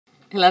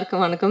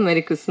எல்லாருக்கும் வணக்கம்.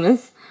 Merry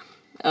Christmas.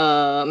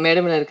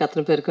 மேடமில் இருக்க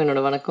அத்தனை பேருக்கும்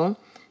என்னோடய வணக்கம்.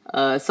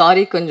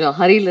 சாரி, கொஞ்சம்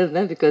ஹரியில்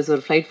இருந்தேன் பிகாஸ்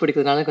ஒரு ஃப்ளைட்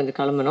பிடிக்கிறதுனால கொஞ்சம்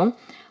கிளம்பணும்.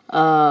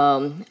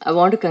 I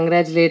want to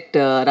congratulate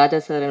Raja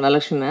sir and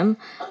Varalakshmi ma'am.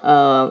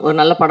 ஒரு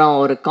நல்ல படம்,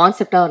 ஒரு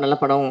கான்செப்டாக ஒரு நல்ல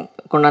படம்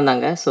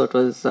கொண்டாந்தாங்க. So it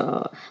was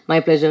my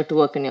pleasure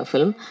to work in your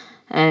film.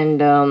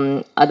 And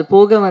அது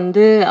போக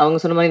வந்து அவங்க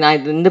சொன்ன மாதிரி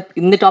நான்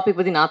இந்த டாபிக்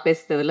பற்றி நான் பேச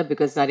தேவையில்லை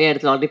பிகாஸ் நிறைய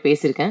இடத்துல ஆல்ரெடி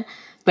பேசியிருக்கேன்.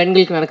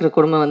 பெண்களுக்கு நடக்கிற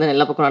கொடுமை வந்து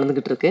எல்லா பக்கம்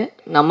நடந்துக்கிட்டு இருக்கு.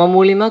 நம்ம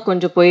மூலியமாக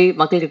கொஞ்சம் போய்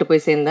மக்கள்கிட்ட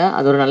போய் சேர்ந்தா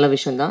அது ஒரு நல்ல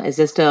விஷயம் தான்.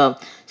 இட்ஸ் ஜஸ்ட்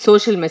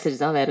சோஷியல் மெசேஜ்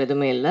தான், வேறு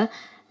எதுவுமே இல்லை.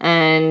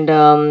 And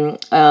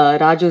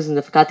Raju's in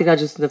the Karthik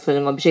Raju's in the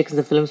film, Abhishek's in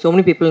the film, so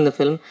many people in the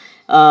film.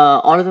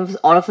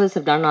 All of us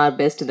have done our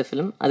best in the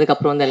film.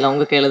 அதுக்கப்புறம் வந்து எல்லாம்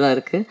உங்கள் கையில் தான்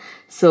இருக்குது.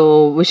 So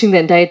wishing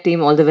the entire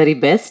team all the very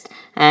best.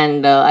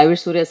 And I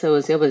wish Surya sir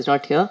was here but is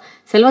not here.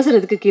 Selva sir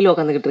எதுக்கு கீழே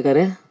உட்காந்துக்கிட்டு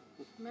இருக்காரு?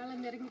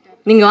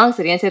 நீங்கள் வாங்க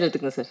சார், ஏன் சார்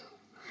எடுத்துக்கங்க சார்.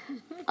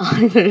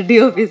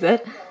 டிஓபி சார்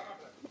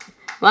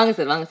வாங்க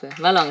சார், வாங்க சார்,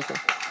 மேலே வாங்க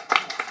sir.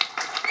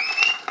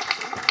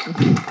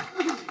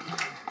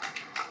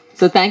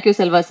 So thank you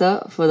Selva sir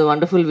for the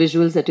wonderful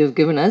visuals that you've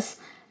given us.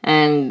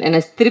 And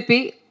as திருப்பி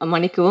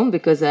மன்னிக்கவும்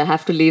because I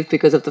have to leave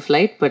because of the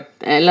flight. But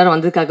எல்லாரும்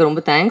வந்ததுக்காக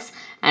ரொம்ப thanks.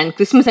 And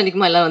Christmas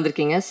அன்றைக்குமா எல்லோரும்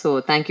வந்திருக்கீங்க. So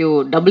thank you,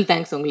 double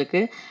thanks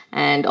உங்களுக்கு.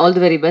 And all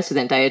the very best to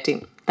the entire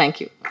team.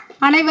 Thank you.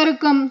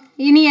 அனைவருக்கும்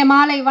இனிய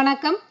மாலை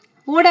வணக்கம்.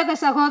 ஊடக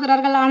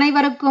சகோதரர்கள்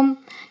அனைவருக்கும்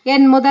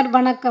என் முதல்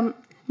வணக்கம்.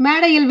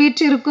 மேடையில்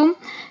வீற்றிருக்கும்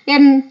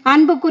என்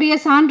அன்புக்குரிய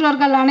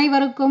சான்றோர்கள்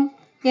அனைவருக்கும்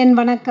என்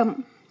வணக்கம்.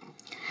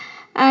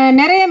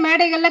 நிறைய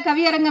மேடைகளில்,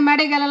 கவியரங்க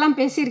மேடைகளெல்லாம்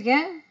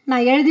பேசியிருக்கேன்.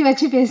 நான் எழுதி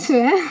வச்சு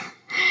பேசுவேன்.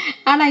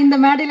 ஆனால் இந்த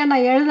மேடையில்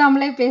நான்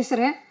எழுதாமலே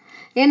பேசுகிறேன்.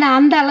 ஏன்னா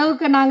அந்த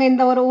அளவுக்கு நாங்கள்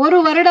இந்த ஒரு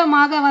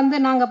வருடமாக வந்து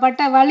நாங்கள்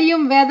பட்ட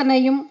வலியும்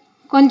வேதனையும்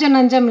கொஞ்சம்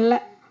நஞ்சம் இல்லை.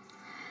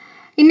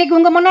 இன்றைக்கி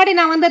உங்கள் முன்னாடி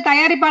நான் வந்து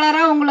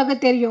தயாரிப்பாளராக உங்களுக்கு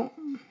தெரியும்.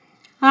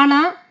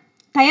 ஆனால்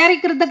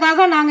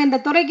தயாரிக்கிறதுக்காக நாங்கள்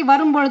இந்த துறைக்கு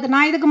வரும்பொழுது,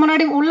 நான் இதுக்கு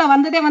முன்னாடி உள்ளே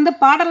வந்ததே வந்து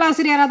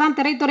பாடலாசிரியராக தான்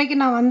திரைத்துறைக்கு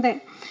நான் வந்தேன்.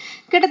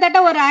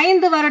 கிட்டத்தட்ட ஒரு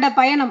 5 வருட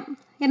பயணம்.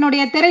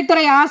 என்னுடைய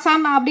திரைத்துறை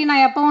ஆசான் அப்படின்னு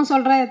நான் எப்பவும்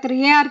சொல்கிறேன் திரு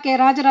ஏஆர்கே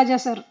ராஜராஜா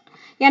சார்.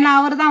 ஏன்னா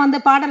அவர் தான் வந்து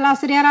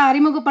பாடலாசிரியராக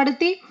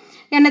அறிமுகப்படுத்தி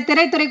என்னை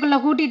திரைத்துறைக்குள்ளே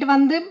கூட்டிகிட்டு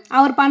வந்து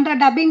அவர் பண்ணுற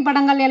டப்பிங்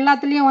படங்கள்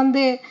எல்லாத்துலேயும்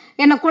வந்து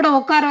என்னை கூட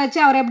உட்கார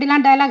வச்சு அவர்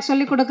எப்படிலாம் டைலாக்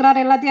சொல்லி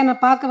கொடுக்குறாரு எல்லாத்தையும் என்னை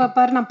பார்க்க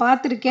வைப்பார். நான்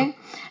பார்த்துருக்கேன்.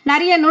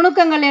 நிறைய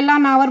நுணுக்கங்கள்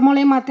எல்லாம் நான் அவர்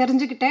மூலயமா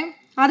தெரிஞ்சுக்கிட்டேன்.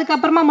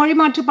 அதுக்கப்புறமா மொழி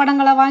மாற்று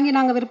படங்களை வாங்கி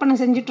நாங்கள் விற்பனை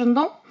செஞ்சுட்டு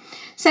இருந்தோம்.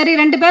 சரி,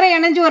 2 பேரும்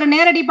இணைஞ்சு ஒரு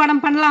நேரடி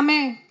படம்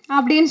பண்ணலாமே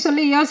அப்படின்னு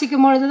சொல்லி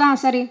யோசிக்கும் பொழுது தான்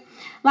சரி,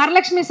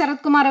 வரலட்சுமி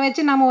சரத்குமாரை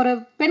வச்சு நம்ம ஒரு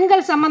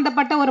பெண்கள்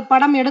சம்மந்தப்பட்ட ஒரு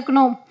படம்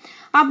எடுக்கணும்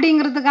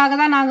அப்படிங்கிறதுக்காக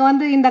தான் நாங்கள்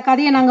வந்து இந்த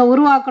கதையை நாங்கள்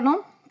உருவாக்கணும்.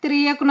 திரு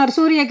இயக்குனர்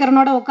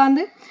சூரியகிரனோட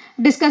உட்காந்து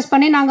டிஸ்கஸ்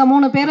பண்ணி நாங்கள்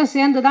 3 பேரும்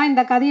சேர்ந்து தான்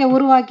இந்த கதையை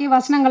உருவாக்கி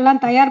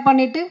வசனங்கள்லாம் தயார்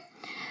பண்ணிவிட்டு,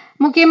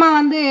 முக்கியமாக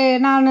வந்து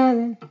நான்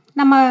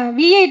நம்ம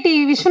விஐடி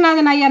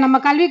விஸ்வநாதன் ஐயா, நம்ம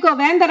கல்விக்கோ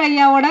வேந்தர்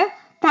ஐயாவோட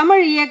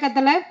தமிழ்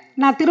இயக்கத்தில்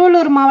நான்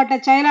திருவள்ளூர் மாவட்ட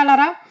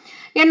செயலாளராக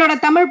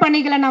என்னோடய தமிழ்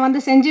பணிகளை நான் வந்து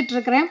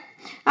செஞ்சிட்ருக்கிறேன்.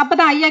 அப்போ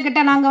தான் ஐயா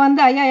கிட்டே நாங்கள்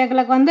வந்து ஐயா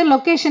எங்களுக்கு வந்து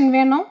லொக்கேஷன்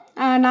வேணும்,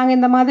 நாங்கள்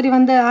இந்த மாதிரி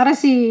வந்து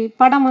அரசி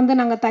படம் வந்து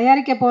நாங்கள்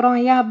தயாரிக்க போகிறோம்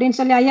ஐயா அப்படின்னு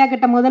சொல்லி ஐயா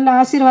கிட்ட முதல்ல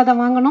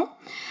ஆசீர்வாதம் வாங்கணும்.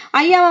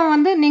 ஐயாவை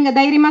வந்து நீங்கள்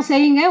தைரியமாக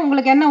செய்யுங்க,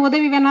 உங்களுக்கு என்ன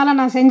உதவி வேணாலும்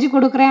நான் செஞ்சு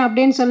கொடுக்குறேன்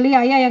அப்படின்னு சொல்லி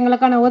ஐயா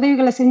எங்களுக்கான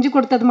உதவிகளை செஞ்சு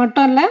கொடுத்தது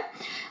மட்டும் இல்லை,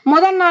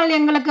 முதல் நாள்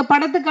எங்களுக்கு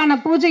படத்துக்கான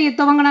பூஜையை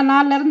துவங்கின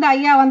நாள்லேருந்து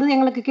ஐயா வந்து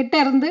எங்களுக்கு கிட்டே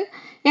இருந்து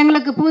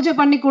எங்களுக்கு பூஜை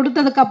பண்ணி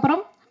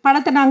கொடுத்ததுக்கப்புறம்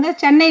படத்தை நாங்கள்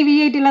சென்னை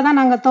விஐடியில் தான்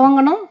நாங்கள்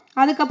துவங்கணும்.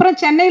 அதுக்கப்புறம்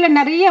சென்னையில்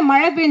நிறைய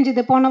மழை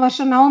பெஞ்சுது போன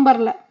வருஷம்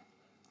நவம்பரில்.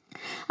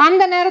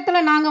 அந்த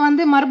நேரத்தில் நாங்கள்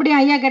வந்து மறுபடியும்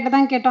ஐயா கிட்ட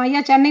தான் கேட்டோம்,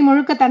 ஐயா சென்னை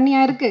முழுக்க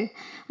தண்ணியாக இருக்குது,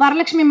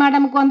 வரலட்சுமி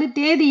மேடமுக்கு வந்து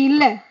தேதி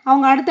இல்லை,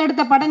 அவங்க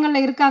அடுத்தடுத்த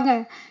படங்களில் இருக்காங்க,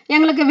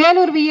 எங்களுக்கு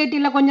வேலூர்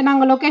விஐடியில் கொஞ்சம்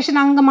நாங்கள்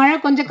லொக்கேஷன், அங்கே மழை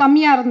கொஞ்சம்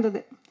கம்மியாக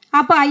இருந்தது.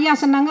 அப்போ ஐயா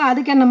சொன்னாங்க,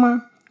 அதுக்கு என்னம்மா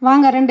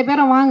வாங்க 2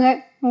 பேரும் வாங்க,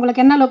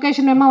 உங்களுக்கு என்ன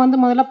லொக்கேஷன் வேணுமோ வந்து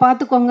முதல்ல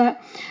பார்த்துக்கோங்க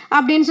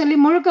அப்படின்னு சொல்லி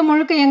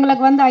முழுக்க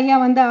எங்களுக்கு வந்து ஐயா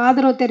வந்து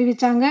ஆதரவு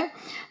தெரிவித்தாங்க.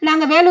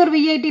 நாங்கள் வேலூர்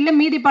விஐடியில்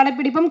மீதி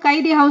படப்பிடிப்பும்,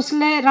 கைதி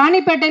ஹவுஸில்,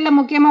 ராணிப்பேட்டையில்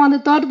முக்கியமாக வந்து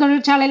தோர்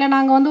தொழிற்சாலையில்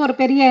நாங்கள் வந்து ஒரு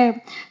பெரிய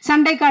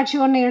சண்டை காட்சி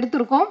ஒன்று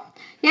எடுத்திருக்கோம்.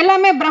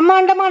 எல்லாமே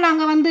பிரம்மாண்டமாக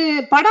நாங்கள் வந்து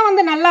படம்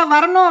வந்து நல்லா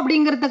வரணும்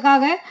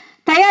அப்படிங்கிறதுக்காக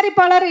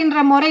தயாரிப்பாளர்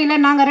என்ற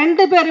முறையில் நாங்கள்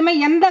 2 பேருமே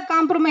எந்த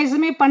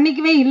காம்ப்ரமைஸுமே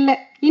பண்ணிக்கவே இல்லை.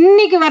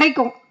 இன்றைக்கி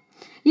வரைக்கும்,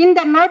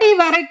 இந்த நொடி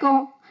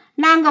வரைக்கும்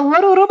நாங்கள்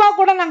 ₹1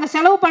 கூட நாங்கள்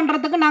செலவு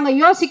பண்ணுறதுக்கு நாங்கள்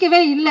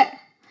யோசிக்கவே இல்லை.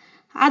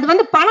 அது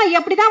வந்து பணம்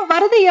எப்படி தான்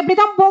வருது எப்படி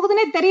தான்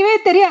போகுதுன்னே தெரியவே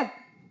தெரியாது.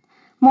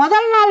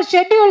 முதல் நாள்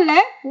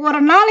ஷெட்யூலில் ஒரு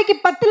நாளைக்கு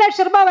 10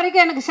 லட்சம் ரூபாய்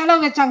வரைக்கும் எனக்கு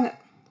செலவு வச்சாங்க.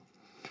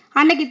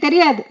 அன்னைக்கு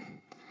தெரியாது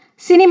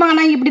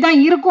சினிமானா இப்படி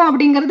தான் இருக்கும்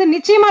அப்படிங்கிறது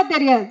நிச்சயமாக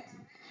தெரியாது.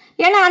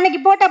 ஏன்னா அன்னைக்கு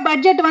போட்ட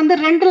பட்ஜெட் வந்து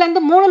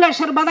 2லேருந்து 3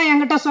 லட்சம் ரூபாய் தான்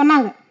என்கிட்ட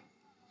சொன்னாங்க.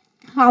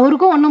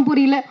 அவருக்கும் ஒன்றும்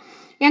புரியல,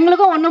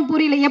 எங்களுக்கும் ஒன்றும்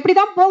புரியல, எப்படி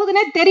தான்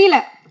போகுதுன்னே தெரியல.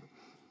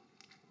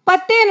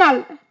 10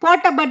 நாள்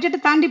போட்ட பட்ஜெட்டு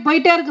தாண்டி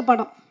போயிட்டே இருக்குது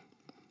படம்.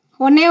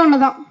 ஒன்று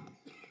தான்,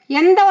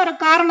 எந்த ஒரு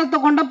காரணத்தை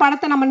கொண்டும்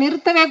படத்தை நம்ம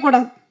நிறுத்தவே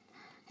கூடாது,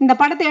 இந்த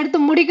படத்தை எடுத்து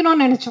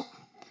முடிக்கணும்னு நினச்சோம்.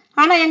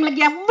 ஆனால்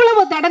எங்களுக்கு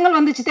எவ்வளவு தடங்கள்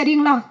வந்துச்சு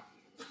தெரியுங்களா?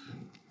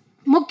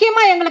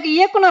 முக்கியமாக எங்களுக்கு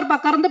இயக்குனர்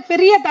பக்கம் இருந்து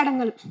பெரிய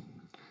தடங்கள்,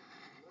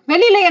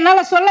 வெளியில்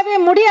என்னால் சொல்லவே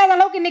முடியாத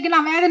அளவுக்கு இன்றைக்கி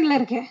நான் வேதனையில்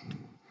இருக்கேன்.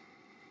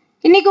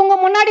 இன்னைக்கு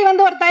உங்கள் முன்னாடி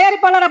வந்து ஒரு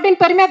தயாரிப்பாளர்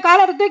அப்படின்னு பெருமையாக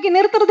காலரை தூக்கி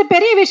நிறுத்துறது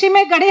பெரிய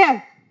விஷயமே கிடையாது.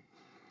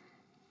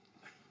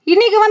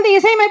 இன்னைக்கு வந்து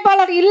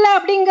இசையமைப்பாளர் இல்லை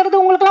அப்படிங்கிறது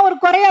உங்களுக்குலாம் ஒரு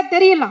குறையாக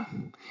தெரியலாம்.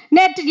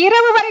 நேற்று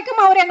இரவு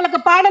வரைக்கும் அவர் எங்களுக்கு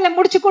பாடலை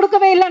முடிச்சு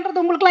கொடுக்கவே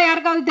இல்லைன்றது உங்களுக்குலாம்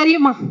யாருக்காவது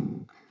தெரியுமா?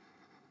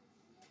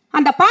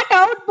 அந்த பாட்டை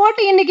அவுட்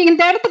போட்டு இன்னைக்கு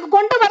இந்த இடத்துக்கு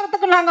கொண்டு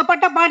வர்றதுக்கு நாங்கள்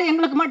பட்ட பாடு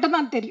எங்களுக்கு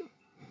மட்டும்தான் தெரியும்.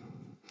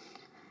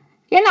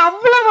 ஏன்னா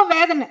அவ்வளவு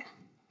வேதனை.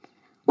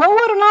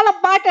 ஒவ்வொரு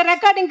நாளும் பாட்டு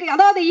ரெக்கார்டிங்க்கு,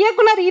 அதாவது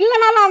இயக்குனர்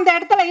இல்லைனாலும் அந்த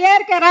இடத்துல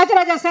ஏற்கே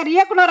ராஜராஜா சார்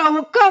இயக்குனரை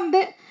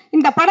உட்காந்து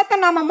இந்த படத்தை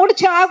நாம்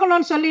முடிச்சு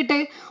ஆகணும்னு சொல்லிட்டு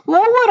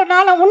ஒவ்வொரு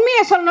நாளும்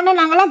உண்மையை சொல்லணும்னு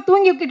நாங்களாம்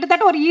தூங்கி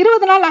கிட்டத்தட்ட ஒரு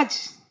 20 நாள்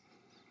ஆச்சு.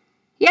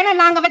 ஏன்னா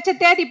நாங்கள் வச்ச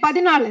தேதி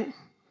 14,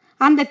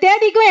 அந்த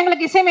தேதிக்கும்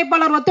எங்களுக்கு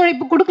இசையமைப்பாளர்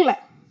ஒத்துழைப்பு கொடுக்கல.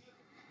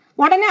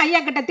 உடனே ஐயா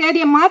கிட்ட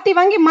தேதியை மாற்றி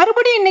வாங்கி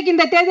மறுபடியும் இன்னைக்கு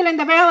இந்த தேதியில்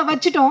இந்த விழாவை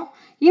வச்சுட்டோம்.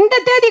 இந்த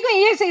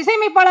தேதிக்கும்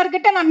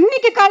இசையமைப்பாளர்கிட்ட நான்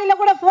இன்னைக்கு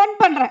காலையில் கூட ஃபோன்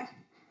பண்ணுறேன்.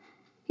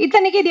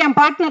 இத்தனைக்கு இது என்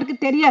பார்ட்னருக்கு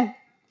தெரியாது.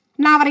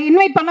 நான் அவரை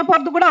இன்வைட் பண்ண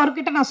போகிறது கூட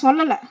அவர்கிட்ட நான்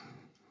சொல்லலை.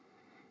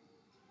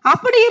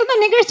 அப்படி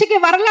இருந்தும் நிகழ்ச்சிக்கு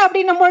வரல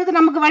அப்படின்னும் பொழுது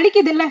நமக்கு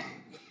வலிக்குது இல்லை?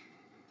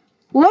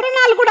 ஒரு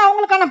நாள் கூட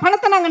அவங்களுக்கான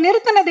பணத்தை நாங்கள்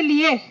நிறுத்தினது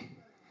இல்லையே.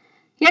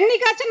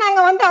 என்னைக்காச்சும்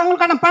நாங்கள் வந்து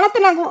அவங்களுக்கான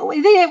பணத்தை நாங்கள்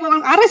இது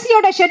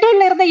அரசியோட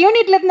ஷெட்யூலில் இருந்த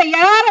யூனிட்ல இருந்த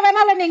யாரை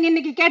வேணாலும் நீங்கள்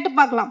இன்னைக்கு கேட்டு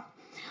பார்க்கலாம்.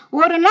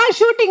 ஒரு நாள்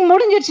ஷூட்டிங்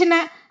முடிஞ்சிருச்சுன்னா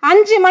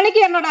 5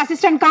 மணிக்கு என்னோட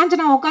அசிஸ்டன்ட்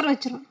காஞ்சனா உட்கார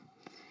வச்சிடும்.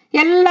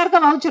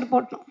 எல்லாருக்கும் வவுச்சர்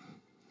போட்டோம்.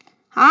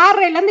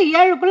 6:30லேருந்து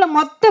 7க்குள்ளே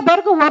மொத்த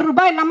பேருக்கு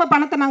 ₹1 இல்லாமல்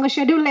பணத்தை நாங்கள்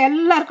ஷெட்யூலில்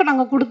எல்லாருக்கும்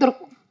நாங்கள்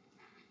கொடுத்துருக்கோம்.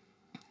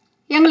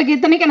 எங்களுக்கு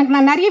இத்தனைக்கு எனக்கு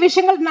நான் நிறைய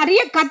விஷயங்கள்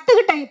நிறைய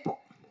கற்றுக்கிட்டேன். இப்போ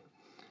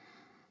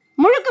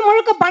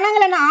முழுக்க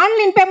பணங்களை நான்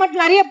ஆன்லைன்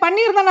பேமெண்ட் நிறைய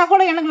பண்ணியிருந்தேன்னா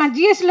கூட எனக்கு நான்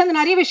ஜிஎஸ்டிலேருந்து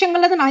நிறைய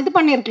விஷயங்கள்லேருந்து நான் இது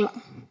பண்ணியிருக்கலாம்.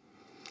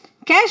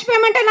 கேஷ்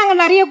பேமெண்ட்டை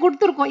நாங்கள் நிறைய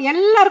கொடுத்துருக்கோம்.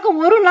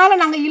 எல்லாருக்கும் ஒரு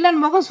நாள் நாங்கள்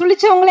இல்லைன்னு முகம்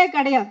சுழிச்சவங்களே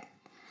கிடையாது.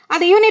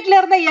 அது யூனிட்டில்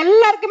இருந்த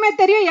எல்லாருக்குமே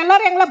தெரியும்.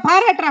 எல்லோரும் எங்களை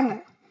பாராட்டுறாங்க.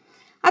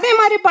 அதே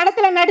மாதிரி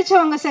படத்தில்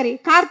நடித்தவங்க சரி,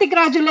 கார்த்திக்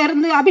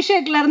ராஜுலேருந்து,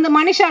 அபிஷேக்லேருந்து,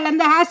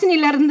 மனிஷாலேருந்து,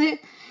 ஹாசினிலேருந்து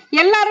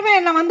எல்லாருமே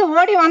என்னை வந்து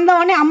ஓடி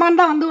வந்தவொடனே அம்மான்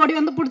தான் வந்து ஓடி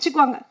வந்து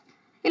பிடிச்சிக்குவாங்க.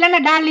 இல்லைன்னா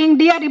டார்லிங்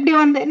டிஆர் இப்படி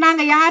வந்து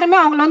நாங்கள் யாருமே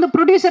அவங்கள வந்து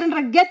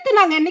ப்ரொடியூசர்ன்ற கெத்து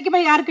நாங்கள் என்றைக்குமே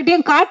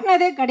யாருக்கிட்டையும்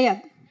காட்டினதே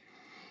கிடையாது.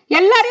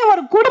 எல்லாரையும்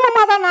ஒரு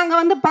குடும்பமாக தான்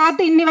நாங்கள் வந்து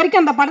பார்த்து இன்னி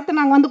வரைக்கும் அந்த படத்தை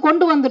நாங்கள் வந்து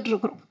கொண்டு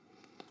வந்துட்டுருக்குறோம்.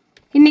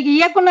 இன்றைக்கி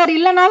இயக்குனர்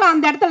இல்லைனாலும்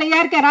அந்த இடத்துல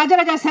ஏற்கே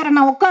ராஜராஜா சாரை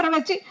நான் உட்கார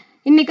வச்சு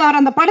இன்றைக்கி அவர்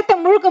அந்த படத்தை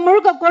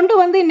முழுக்க கொண்டு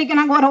வந்து இன்றைக்கி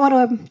நாங்கள் ஒரு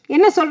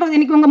என்ன சொல்கிறது,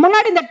 இன்றைக்கி உங்கள்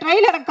முன்னாடி இந்த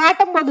ட்ரெய்லரை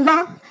காட்டும் போது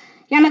தான்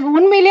எனக்கு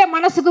உண்மையிலேயே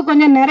மனசுக்கு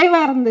கொஞ்சம்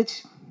நிறைவாக இருந்துச்சு.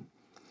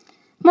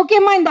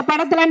 முக்கியமாக இந்த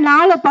படத்தில்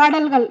 4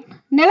 பாடல்கள்.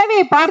 நிலவே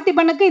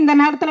பார்த்திபனுக்கு இந்த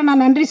நேரத்தில்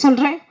நான் நன்றி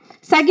சொல்கிறேன்.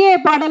 சகியை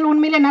பாடல்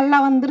உண்மையிலே நல்லா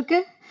வந்திருக்கு.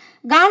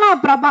 கானா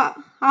பிரபா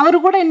அவரு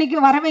கூட இன்றைக்கி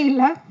வரவே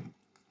இல்லை.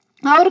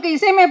 அவருக்கு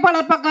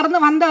இசையமைப்பாளர் பக்கம்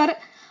இருந்து வந்தார்.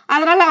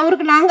 அதனால்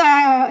அவருக்கு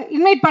நாங்கள்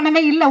இன்வைட்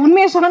பண்ணவே இல்லை.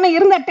 உண்மையை சொல்லணும்,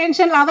 இருந்த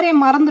டென்ஷனில் அவரே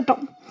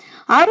மறந்துட்டோம்.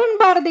 அருண்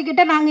பாரதி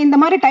கிட்ட நாங்கள் இந்த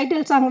மாதிரி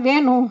டைட்டில் சாங்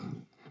வேணும்,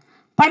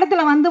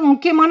 படத்தில் வந்து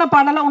முக்கியமான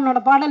பாடலாக உன்னோட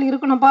பாடல்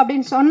இருக்கணும்ப்பா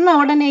அப்படின்னு சொன்ன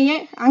உடனேயே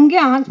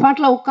அங்கேயே ஆன்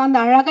ஸ்பாட்டில் உட்காந்து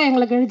அழகாக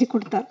எங்களுக்கு எழுதி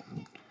கொடுத்தார்.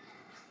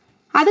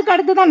 அதுக்கு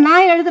அடுத்து தான்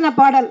நான் எழுதின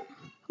பாடல்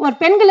ஒரு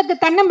பெண்களுக்கு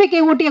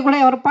தன்னம்பிக்கை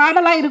ஊட்டியக்கூடிய ஒரு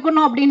பாடலாக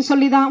இருக்கணும் அப்படின்னு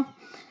சொல்லி தான்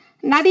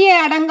நதியை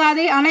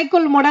அடங்காதே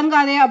அணைக்குள்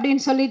முடங்காதே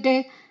அப்படின்னு சொல்லிட்டு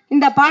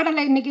இந்த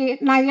பாடலை இன்றைக்கி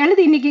நான்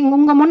எழுதி இன்றைக்கி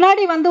உங்கள்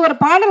முன்னாடி வந்து ஒரு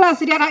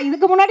பாடலாசிரியராக,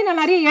 இதுக்கு முன்னாடி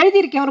நான் நிறைய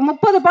எழுதியிருக்கேன், ஒரு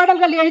 30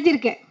 பாடல்கள்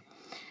எழுதியிருக்கேன்.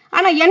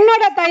 ஆனால்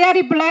என்னோட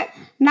தயாரிப்பில்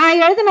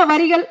நான் எழுதின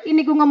வரிகள்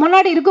இன்றைக்கி உங்கள்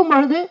முன்னாடி இருக்கும்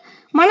பொழுது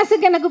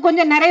மனசுக்கு எனக்கு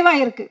கொஞ்சம்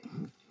நிறைவாக இருக்குது.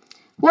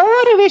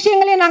 ஒவ்வொரு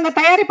விஷயங்களையும் நாங்கள்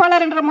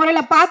தயாரிப்பாளர் என்ற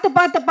முறையில்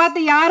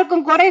பார்த்து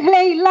யாருக்கும்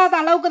குறைகளே இல்லாத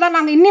அளவுக்கு தான்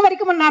நாங்கள் இன்னி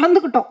வரைக்கும்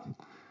நடந்துக்கிட்டோம்.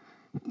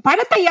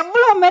 படத்தை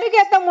எவ்வளோ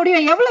மெருகேற்ற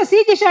முடியும், எவ்வளோ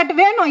சிஜி ஷாட்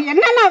வேணும்,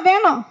 என்னென்ன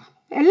வேணும்,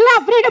 எல்லா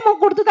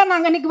ஃப்ரீடமும் கொடுத்து தான்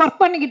நாங்கள் இன்றைக்கி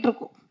ஒர்க் பண்ணிக்கிட்டு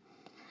இருக்கோம்.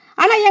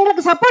 ஆனால்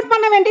எங்களுக்கு சப்போர்ட்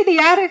பண்ண வேண்டியது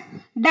யார்?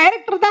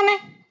 டைரக்டர் தானே,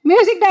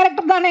 மியூசிக்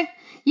டைரக்டர் தானே.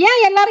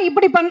 ஏன் எல்லாரும்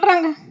இப்படி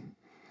பண்ணுறாங்க?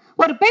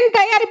 ஒரு பெண்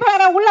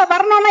தயாரிப்பாளராக உள்ளே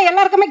வரணும்னா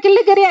எல்லாருக்குமே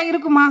கிள்ளுக்கறியாக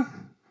இருக்குமா?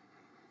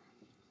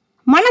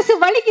 மனசு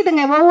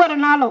வலிக்குதுங்க ஒவ்வொரு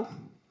நாளும்.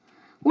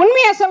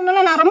 உண்மையாக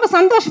சொல்லணும்னா நான் ரொம்ப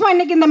சந்தோஷமாக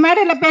இன்றைக்கி இந்த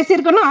மேடையில்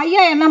பேசியிருக்கணும்.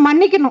 ஐயா என்ன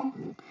மன்னிக்கணும்.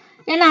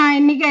 ஏன்னா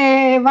இன்றைக்கி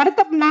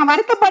நான்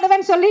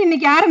வருத்தப்படுவேன்னு சொல்லி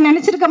இன்றைக்கி யாரும்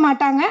நினச்சிருக்க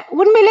மாட்டாங்க.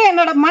 உண்மையிலே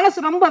என்னோட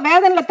மனசு ரொம்ப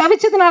வேதனையில்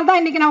தவிச்சதுனால தான்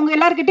இன்றைக்கி நான் உங்கள்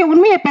எல்லாருக்கிட்டையும்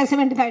உண்மையை பேச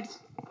வேண்டியதாகிடுச்சு.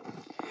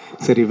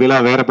 சரி, விழா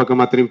வேறு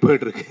பக்கமாக திரும்பி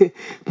போயிட்டுருக்கு,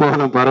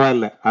 போகலாம்,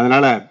 பரவாயில்ல.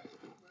 அதனால்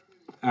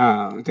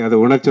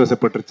அது உணர்ச்சி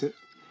வசப்பட்டுருச்சு.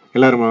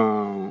 எல்லோரும்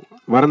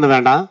வருந்த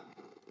வேண்டாம்.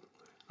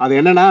 அது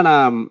என்னென்னா,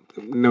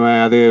 நான்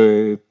அது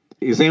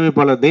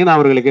இசையமைப்பாளர் தீனா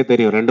அவர்களுக்கே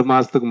தெரியும். 2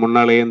 மாதத்துக்கு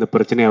முன்னாலேயே இந்த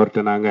பிரச்சனையை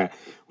அவர்கிட்ட நாங்கள்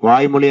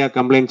வாய்மொழியாக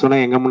கம்ப்ளைண்ட்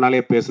சொன்னால் எங்கள்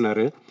முன்னாலேயே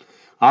பேசினார்.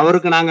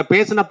 அவருக்கு நாங்கள்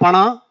பேசின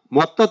பணம்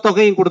மொத்த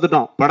தொகையும்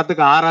கொடுத்துட்டோம்.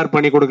 படத்துக்கு ஆர்ஆர்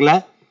பண்ணி கொடுக்கல,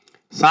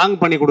 சாங்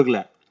பண்ணி கொடுக்கல.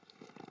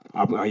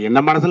 என்ன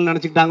மனசில்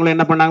நினச்சிக்கிட்டாங்களோ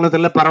என்ன பண்ணாங்களோ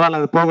தெரியல, பரவாயில்ல,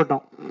 அது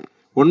போகட்டும்.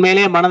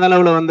 உண்மையிலேயே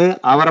மனதளவில் வந்து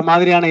அவரை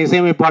மாதிரியான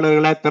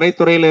இசையமைப்பாளர்களை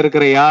திரைத்துறையில்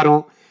இருக்கிற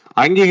யாரும்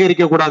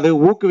அங்கீகரிக்கக்கூடாது,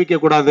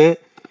 ஊக்குவிக்கக்கூடாது,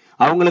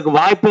 அவங்களுக்கு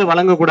வாய்ப்பை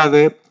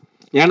வழங்கக்கூடாது.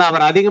 ஏன்னா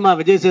அவர் அதிகமாக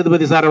விஜய்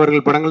சேதுபதி சார்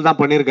அவர்கள் படங்கள் தான்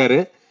பண்ணியிருக்காரு.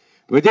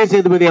 விஜய்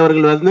சேதுபதி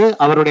அவர்கள் வந்து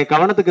அவருடைய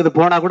கவனத்துக்கு இது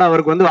போனால் கூட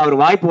அவருக்கு வந்து அவர்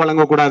வாய்ப்பு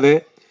வழங்கக்கூடாது.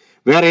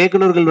 வேற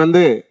இயக்குநர்கள்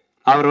வந்து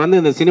அவர் வந்து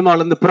இந்த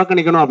சினிமாவிலேருந்து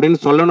புறக்கணிக்கணும் அப்படின்னு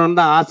சொல்லணும்னு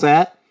தான் ஆசை.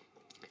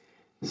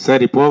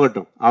 சரி,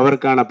 போகட்டும்,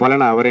 அவருக்கான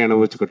பலனை அவரே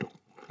அனுபவிச்சுக்கட்டும்.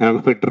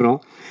 நாங்கள் விட்டுறோம்.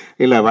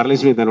 இல்லை,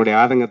 வரலட்சுமி தன்னுடைய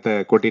ஆதங்கத்தை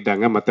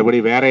கொட்டிட்டாங்க, மற்றபடி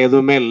வேற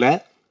எதுவுமே இல்லை.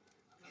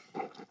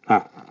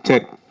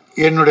 சரி.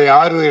 என்னுடைய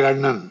ஆர்வலர்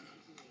அண்ணன்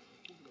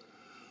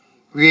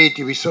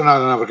விஐடி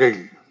விஸ்வநாதன் அவர்கள்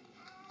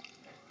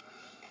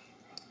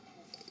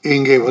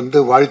இங்கே வந்து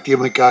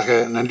வாழ்த்தியமைக்காக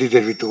நன்றி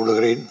தெரிவித்துக்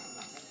கொள்கிறேன்.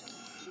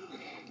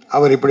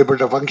 அவர்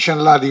இப்படிப்பட்ட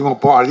ஃபங்க்ஷன்லாம்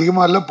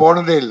அதிகமாக இல்லை,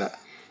 போனதே இல்லை.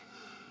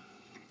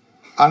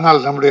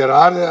 ஆனால் நம்முடைய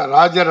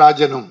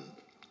ராஜராஜனும்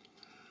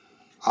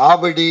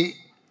ஆவடி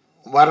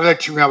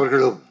வரலட்சுமி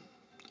அவர்களும்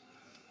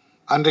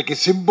அன்றைக்கு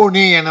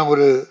சிம்போனி என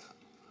ஒரு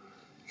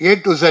A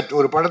to Z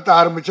ஒரு படத்தை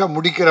ஆரம்பித்தா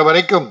முடிக்கிற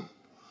வரைக்கும்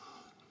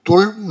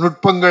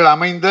தொழில்நுட்பங்கள்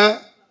அமைந்த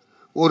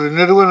ஒரு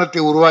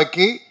நிறுவனத்தை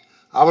உருவாக்கி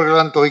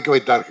அவர்கள்தான் துவக்கி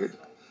வைத்தார்கள்,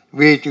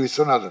 விஐடி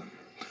விஸ்வநாதன்.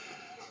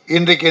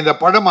 இன்றைக்கு இந்த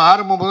படம்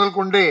ஆரம்பம் முதல்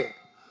கொண்டே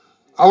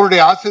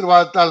அவருடைய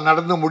ஆசீர்வாதத்தால்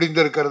நடந்து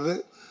முடிந்திருக்கிறது.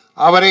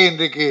 அவரே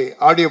இன்றைக்கு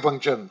ஆடியோ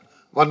ஃபங்க்ஷன்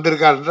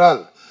வந்திருக்கார்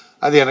என்றால்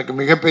அது எனக்கு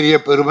மிகப்பெரிய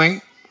பெருமை.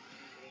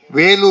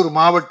 வேலூர்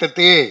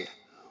மாவட்டத்தையே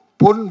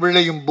பொன்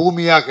விளையும்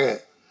பூமியாக,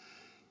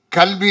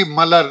 கல்வி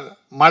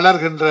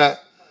மலர்கின்ற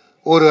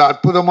ஒரு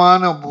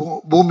அற்புதமான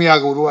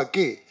பூமியாக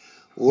உருவாக்கி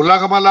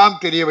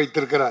உலகமெல்லாம் தெரிய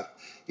வைத்திருக்கிறார்.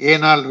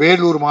 ஏனால்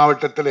வேலூர்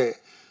மாவட்டத்தில்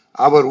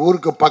அவர்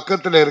ஊருக்கு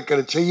பக்கத்தில் இருக்கிற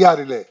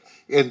செய்யாறில்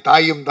என்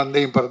தாயும்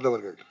தந்தையும்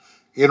பிறந்தவர்கள்.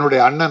 என்னுடைய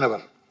அண்ணன்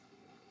அவர்.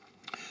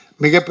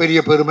 மிகப்பெரிய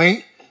பெருமை.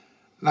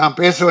 நான்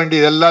பேச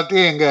வேண்டியது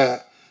எல்லாத்தையும் எங்கள்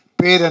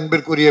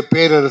பேரன்பிற்குரிய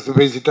பேரரசு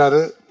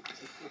பேசிட்டாரு.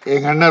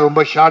 எங்கள் அண்ணன்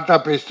ரொம்ப ஷார்ட்டாக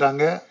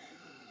பேசிட்டாங்க.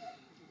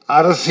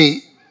 அரசி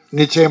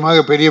நிச்சயமாக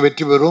பெரிய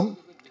வெற்றி பெறும்.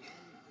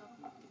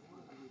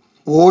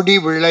 ஓடி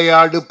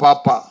விளையாடு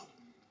பாப்பா,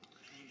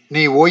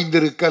 நீ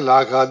ஓய்ந்திருக்க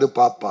லாகாது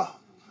பாப்பா.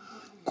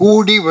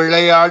 கூடி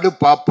விளையாடு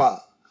பாப்பா,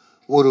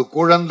 ஒரு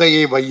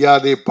குழந்தையை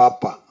வையாதே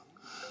பாப்பா.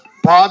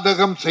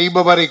 பாதகம்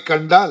செய்பவரை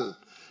கண்டால்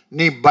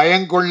நீ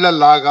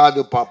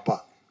பயங்கொள்ளலாகாது பாப்பா.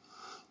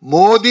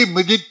 மோதி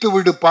மிதித்து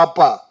விடு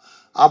பாப்பா,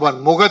 அவன்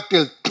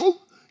முகத்தில் து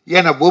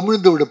என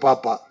உமிழ்ந்து விடு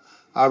பாப்பா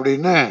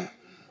அப்படின்னு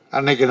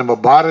அன்னைக்கு நம்ம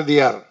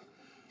பாரதியார்,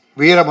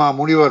 வீரமா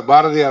முனிவர்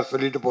பாரதியார்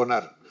சொல்லிட்டு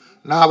போனார்.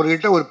 நான்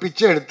அவர்கிட்ட ஒரு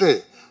பிச்சை எடுத்து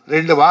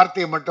 2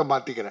 வார்த்தையை மட்டும்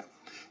மாற்றிக்கிறேன்.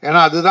 ஏன்னா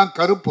அதுதான்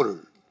கருப்பொருள்,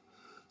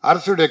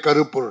 அரசுடைய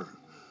கருப்பொருள்.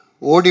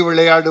 ஓடி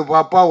விளையாடு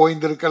பாப்பா,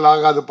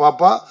 ஓய்ந்திருக்கலாகாது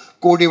பாப்பா.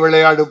 கூடி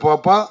விளையாடு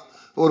பாப்பா,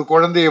 ஒரு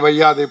குழந்தையை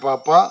வையாதே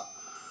பாப்பா.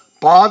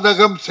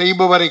 பாதகம்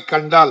செய்பவரை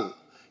கண்டால்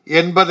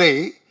என்பதை,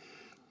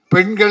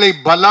 பெண்களை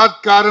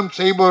பலாத்காரம்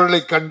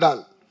செய்பவர்களை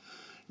கண்டால்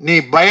நீ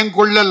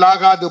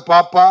பயங்கொள்ளலாகாது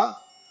பாப்பா.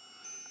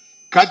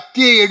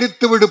 கத்தியை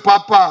எடுத்து விடு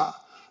பாப்பா,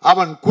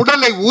 அவன்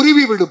குடலை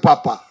உருவி விடு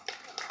பாப்பா.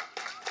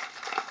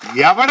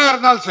 எவனா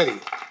இருந்தாலும் சரி,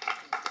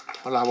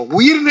 அவன்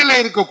உயிர்நிலை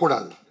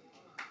இருக்கக்கூடாது.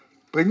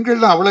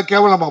 பெண்கள் அவ்வளவு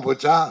கேவலமா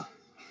போச்சா?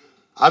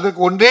 அதுக்கு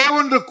ஒன்றே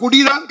ஒன்று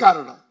குடிதான்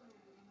காரணம்.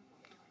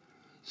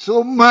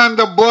 சும்மா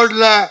அந்த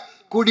போர்டில்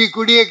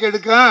குடியை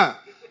கெடுக்க,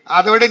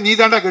 அதை விட நீ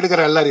தாண்டா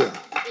கெடுக்கிற எல்லாரையும்.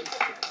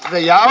 இந்த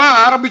யாவன்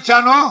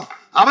ஆரம்பிச்சானோ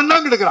அவன்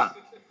தான் கெடுக்கிறான்.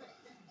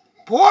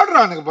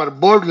 போடுறானுங்க பாரு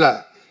போர்டில்,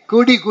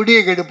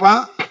 குடியை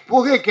கெடுப்பான்,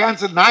 புகை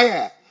கேன்சர். நாய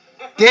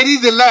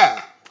தெரியுது இல்ல,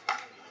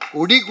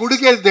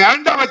 குடிக்கிறது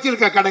ஏண்டா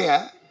வச்சிருக்க கடையை?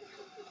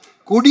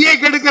 குடியை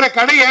கெடுக்கிற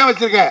கடையை ஏன்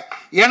வச்சிருக்க?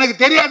 எனக்கு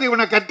தெரியாது.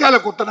 இவனை கத்தியால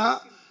குத்தனா,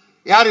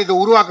 யார் இதை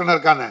உருவாக்கணும்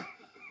இருக்கான,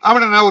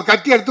 அவனை நான் ஒரு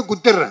கத்தி எடுத்து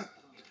குத்திடுறேன்.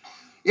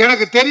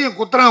 எனக்கு தெரியும்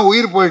குத்தினா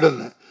உயிர்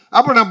போயிடுன்னு.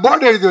 அப்போ நான்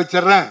போர்டு எழுதி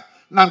வச்சிடுறேன்,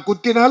 நான்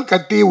குத்தினால்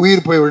கத்தி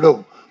உயிர்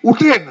போய்விடும்,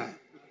 விட்டுரு என்ன.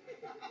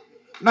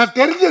 நான்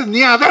தெரிஞ்சது,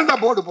 நீ அதான்டா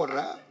போர்டு போடுற.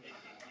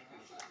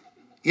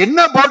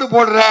 என்ன போர்டு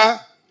போடுற?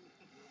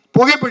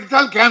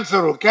 புகைப்பிடித்தால்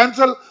கேன்சர் வரும்.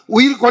 கேன்சர்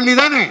உயிர் கொல்லி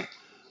தானே.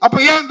 அப்ப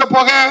ஏன் இந்த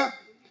புகை,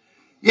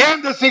 ஏன்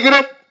இந்த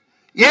சிகரெட்,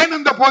 ஏன்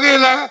இந்த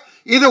புகையில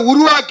இதை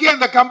உருவாக்கி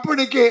அந்த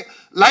கம்பெனிக்கு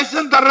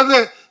லைசன்ஸ் தர்றது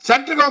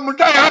சென்ட்ரல்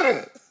கவர்மெண்டா யாரு?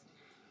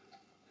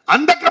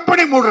 அந்த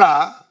கம்பெனி மூடுறா.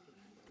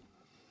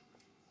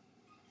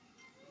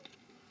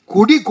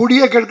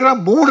 குடியை கெடுக்கிறா,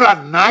 மூடுறா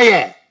நாய,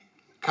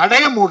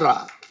 கடையை மூடுறா.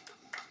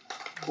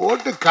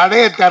 போட்டு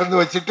கடையை திறந்து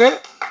வச்சுட்டு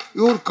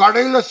இவர்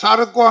கடையில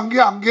சரக்கு வாங்கி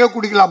அங்கேயே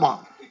குடிக்கலாமா?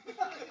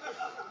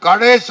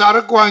 கடையை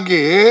சரக்கு வாங்கி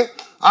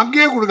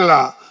அங்கேயே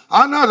குடிக்கலாம்.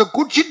 ஆனா அதை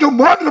குடிச்சிட்டு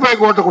மோட்டர்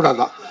பைக்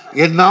ஓட்டக்கூடாதான்.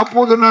 என்ன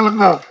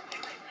போதுனாலுங்க,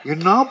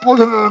 என்ன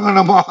போதுனாலுங்க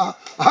நம்ம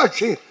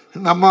ஆட்சி,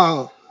 நம்ம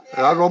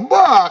ரொம்ப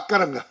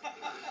அக்கறைங்க.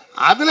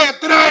 அதுல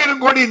எத்தனை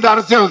ஆயிரம் கோடி இந்த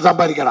அரசியல்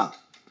சம்பாதிக்கிறான்.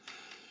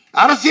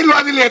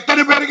 அரசியல்வாதியில்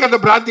எத்தனை பேருக்கு அந்த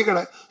பிராந்தி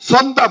கடை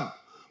சொந்தம்.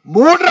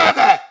 மூன்றாத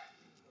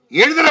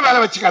எழுதுற வேலை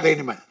வச்சுக்காத.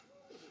 இனிமே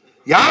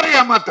யாரை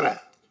ஏமாத்துற?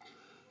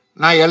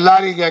 நான்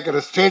எல்லாரையும்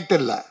கேட்கிறேன், ஸ்டேட்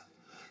இல்லை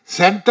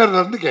சென்டர்ல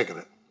இருந்து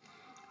கேட்கிறேன்,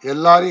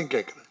 எல்லாரையும்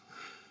கேட்கிறேன்.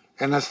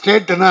 என்ன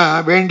ஸ்டேட்னா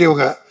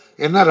வேண்டியவங்க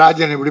என்ன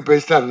ராஜன் இப்படி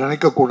பேசிட்டாரு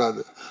நினைக்க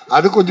கூடாது.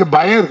 அது கொஞ்சம்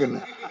பயம்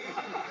இருக்குன்னு.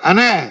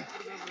 ஆனா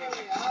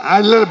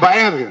அதுல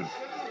பயம் இருக்கு.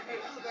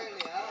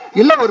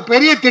 இல்ல ஒரு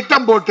பெரிய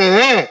திட்டம் போட்டு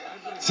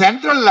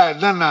சென்ட்ரல்ல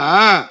என்னன்னா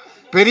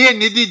பெரிய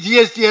நிதி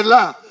ஜிஎஸ்டி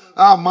எல்லாம்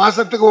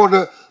மாசத்துக்கு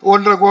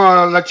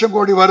 1.5 லட்சம்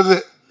கோடி வருது.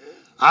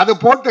 அது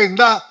போட்டு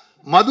இந்த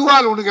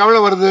மதுவால் உனக்கு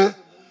எவ்வளவு வருது,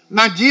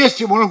 நான்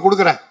ஜிஎஸ்டி மூலம்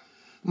கொடுக்குறேன்,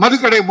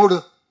 மதுக்கடை மூடு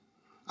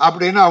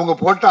அப்படின்னு அவங்க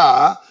போட்டா.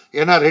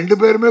 ஏன்னா 2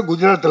 பேருமே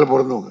குஜராத்தில்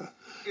பிறந்தவங்க.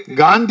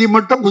 காந்தி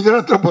மட்டும்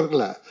குஜராத்தில்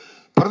பிறக்கல,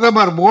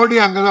 பிரதமர் மோடி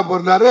அங்கதான்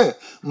பிறந்தாரு,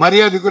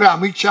 மரியாதைக்குரிய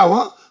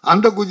அமித்ஷாவும்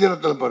அந்த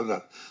குஜராத்தில்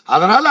பிறந்தார்.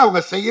 அதனால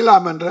அவங்க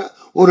செய்யலாம் என்ற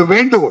ஒரு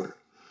வேண்டுகோள்.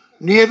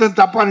 நீ எதுவும்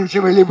தப்பா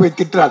நிமிஷம் வெளியே போய்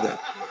திட்டாத,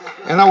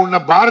 ஏன்னா உன்னை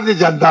பாரதிய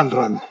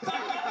ஜனதான்றாங்க.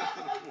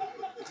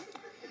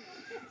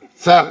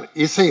 சார்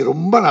இசை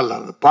ரொம்ப நல்லா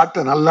இருந்தது,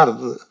 பாட்டு நல்லா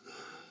இருந்தது,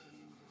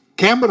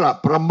 கேமரா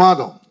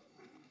பிரமாதம்,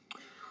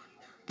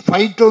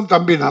 ஃபைட்டும்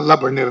தம்பி நல்லா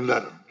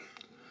பண்ணியிருந்தார்.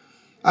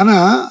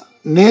 ஆனால்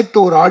நேற்று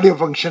ஒரு ஆடியோ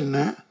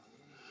ஃபங்க்ஷன்னு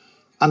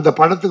அந்த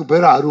படத்துக்கு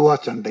பேர் அருவா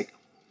சண்டை.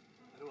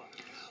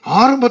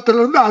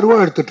 ஆரம்பத்திலேருந்து அருவா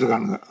எடுத்துட்டு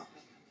இருக்கானுங்க.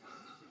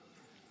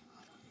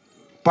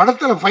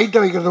 படத்தில் ஃபைட்டை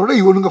வைக்கிறத விட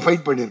இவனுங்க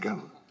ஃபைட்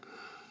பண்ணியிருக்காங்க.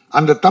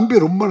 அந்த தம்பி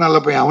ரொம்ப நல்ல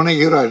பையன், அவனே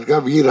ஹீரோ இருக்கா,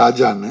 வி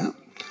ராஜான்னு.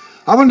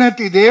 அவன்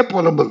நேற்று இதே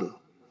புலம்பல்,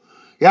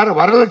 யார்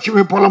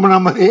வரலட்சுமி புலம்புன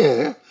மாதிரியே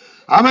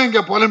அவன்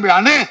இங்கே புலம்பி,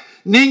 அண்ணே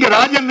நீங்கள்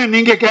ராஜன்னு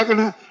நீங்கள்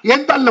கேட்கணும்,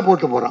 என் தள்ள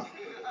போட்டு போகிறான்.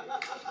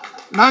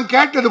 நான்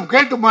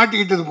கேட்டு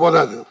மாட்டிக்கிட்டது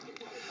போதாது.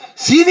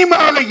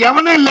 சினிமாவில்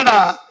எவனும் இல்லடா,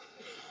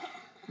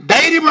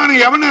 தைரியமான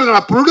எவனும்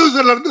இல்லடா.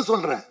 ப்ரொடியூசர்ல இருந்து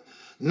சொல்றேன்,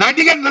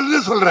 நடிகர்ல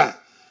இருந்து சொல்றேன்,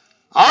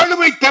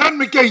 ஆளுமை திறன்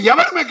மிக்க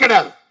எவனுமே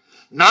கிடையாது.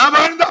 நான்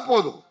வாழ்ந்தா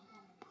போதும்,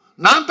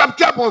 நான்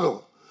தப்பிச்சா போதும்.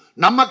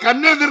 நம்ம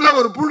கண்ணெதிரில்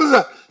ஒரு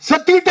ப்ரொடியூசர்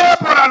செத்துக்கிட்டே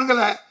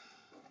போறானுங்களே,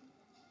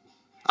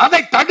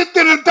 அதை தடுத்து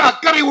நிறுத்த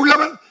அக்கறை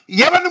உள்ளவன்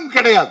எவனும்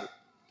கிடையாது.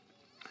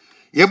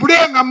 எப்படியே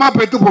எங்க அம்மா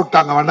பெத்து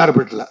போட்டாங்க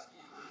வண்ணாரப்பேட்டில்,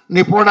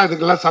 நீ போடா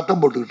இதுக்கெல்லாம்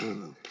சத்தம் போட்டுக்கிட்டு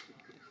இருந்த.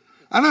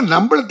 ஆனால்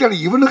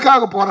நம்மளுக்கு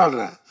இவனுக்காக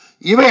போராடுறேன்,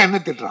 இவன் என்ன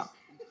திட்டுறான்,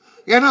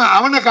 ஏன்னா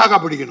அவனுக்காக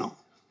பிடிக்கணும்.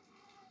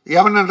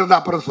 எவன்ன்றது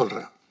அப்புறம்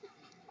சொல்றேன்.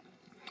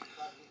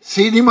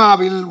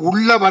 சினிமாவில்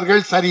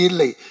உள்ளவர்கள்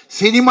சரியில்லை,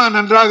 சினிமா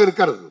நன்றாக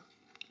இருக்கிறது,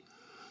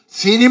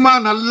 சினிமா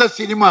நல்ல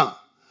சினிமா.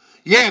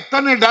 ஏன்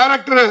எத்தனை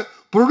டைரக்டர்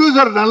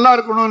ப்ரொடியூசர் நல்லா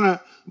இருக்கணும்னு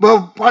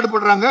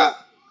பாடுபடுறாங்க,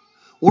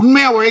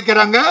 உண்மையா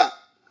உழைக்கிறாங்க.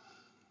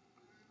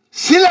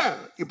 சிலர்,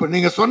 இப்ப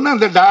நீங்க சொன்ன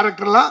அந்த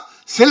டைரக்டர்லாம்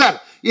சிலர்,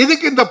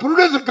 இதுக்கு இந்த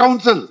ப்ரொடியூசர்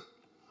கவுன்சில்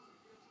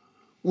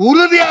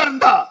உறுதியா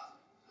இருந்தா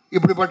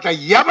இப்படிப்பட்ட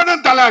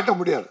எவனும் தலையாட்ட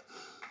முடியாது,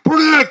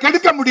 ப்ரொடியூசரை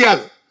கெடுக்க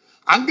முடியாது.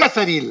 அங்க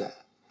சரியில்லை.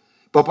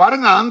 இப்ப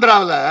பாருங்க,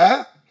 ஆந்திராவில்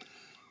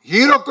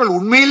ஹீரோக்கள்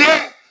உண்மையிலே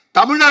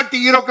தமிழ்நாட்டு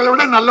ஹீரோக்களை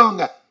விட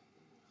நல்லவங்க.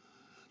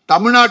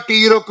 தமிழ்நாட்டு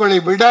ஹீரோக்களை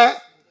விட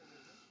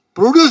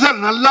ப்ரொடியூசர்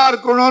நல்லா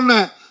இருக்கணும்னு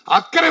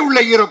அக்கறை உள்ள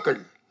ஹீரோக்கள்,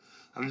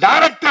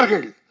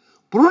 டைரக்டர்கள்,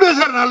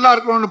 ப்ரொடியூசர் நல்லா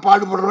இருக்கணும்னு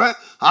பாடுபடுறேன்.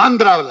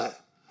 ஆந்திராவில்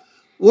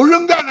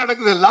ஒழுங்கா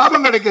நடக்குது,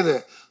 லாபம் கிடைக்குது.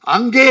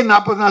 அங்கே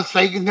 40 நாள்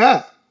ஸ்ட்ரைக்குங்க.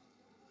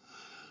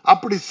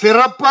 அப்படி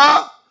சிறப்பா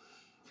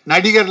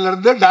நடிகர்ல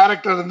இருந்து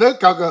டைரக்டர் இருந்து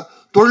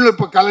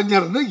தொழில்நுட்ப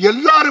கலைஞர் இருந்து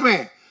எல்லாருமே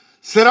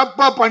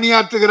சிறப்பா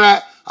பணியாற்றுகிற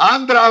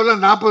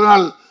ஆந்திராவில் 40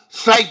 நாள்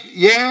ஸ்ட்ரைக்.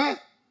 ஏன்?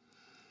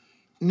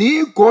 நீ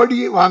கோடி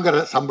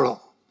வாங்குற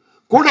சம்பளம்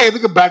கூட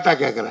எதுக்கு பேட்டா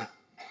கேட்குற?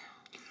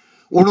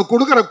 உனக்கு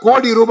கொடுக்குற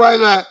கோடி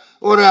ரூபாயில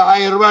ஒரு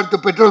 1000 ரூபாய்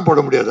எடுத்து பெட்ரோல் போட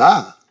முடியாதா?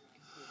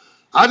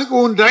 அதுக்கு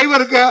உன்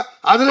டிரைவருக்கு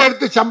அதில்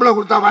எடுத்து சம்பளம்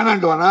கொடுத்தா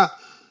வேணாண்டுவானா?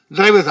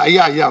 டிரைவர்,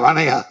 ஐயா ஐயா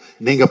வேணையா,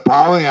 நீங்க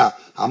பாவையா,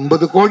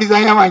 50 கோடி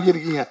தான் ஏன்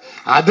வாங்கியிருக்கீங்க,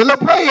 அதுல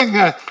போய்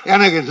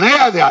எனக்கு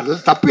நினையாது,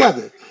 அது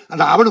தப்பியாது.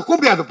 அந்த அவனுக்கு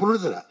கூப்பிடாது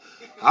ப்ரொடியூசரை,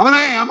 அவனே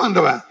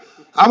ஏமாந்தவன்.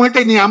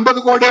 அவன்கிட்ட நீ 50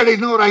 கோடியோட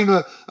இன்னும் ஒரு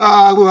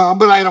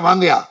 50,000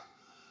 வாங்கியா.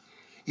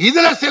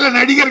 இதுல சில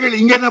நடிகர்கள்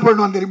இங்க என்ன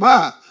பண்ணுவான் தெரியுமா?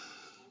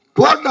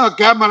 டோட்டல்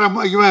கேமரா,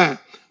 இவன்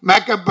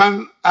makeup man,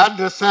 hair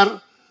dresser,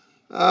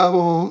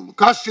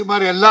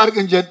 costumer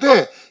எல்லாருக்கும் சேர்த்து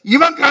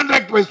இவன்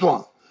கான்ட்ராக்ட்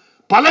பேசுவான்.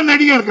 பல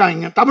நடிகர் இருக்காங்க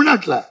இங்க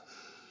தமிழ்நாட்டில்.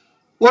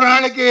 ஒரு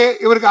நாளைக்கு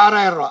இவருக்கு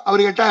 6,000 ரூபா,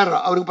 அவருக்கு 8,000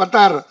 ரூபா, அவருக்கு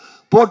 10,000 ரூபா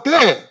போட்டு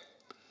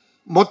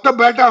மொத்த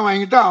பேட்டா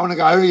வாங்கிட்டு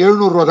அவனுக்கு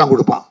 700 ரூபா தான்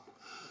கொடுப்பான்.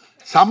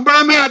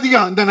 சம்பளமே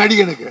அதிகம் இந்த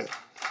நடிகனுக்கு,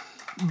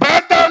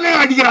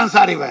 பேட்டாவிலையும் அடிக்கிறான்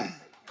சார் இவன்.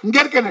 இங்க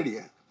இருக்க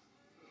நடிகன்,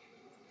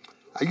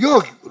 ஐயோ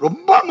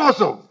ரொம்ப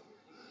மோசம்,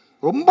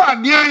 ரொம்ப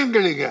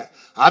அநியாயங்களுங்க.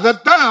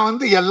 அதைத்தான்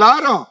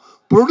எல்லாரும்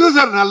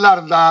ப்ரொடியூசர் நல்லா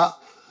இருந்தா,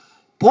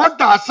 போட்ட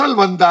அசல்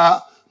வந்தா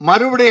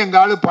மறுபடியும் எங்க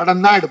ஆளு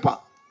படம் தான்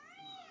எடுப்பான்.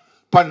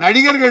 இப்ப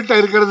நடிகர்கள்ட்ட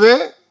இருக்கிறது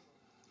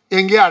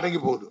எங்கேயோ அடங்கி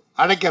போகுது,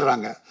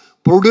 அடைக்கிறாங்க.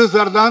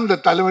 ப்ரொடியூசர் தான் இந்த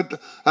தலைமை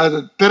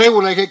திரை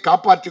உலகை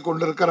காப்பாற்றி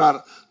கொண்டிருக்கிறார்.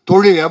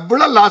 தொழில்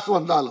எவ்வளவு லாஸ்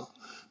வந்தாலும்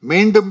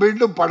மீண்டும்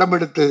மீண்டும் படம்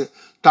எடுத்து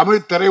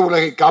தமிழ் திரை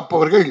உலகை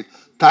காப்பவர்கள்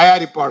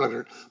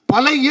தயாரிப்பாளர்கள்,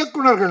 பல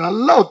இயக்குநர்கள்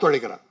நல்லா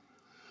ஒத்துழைக்கிறாங்க.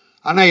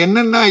 ஆனா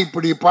என்னன்னா,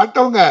 இப்படி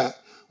பார்த்தவங்க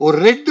ஒரு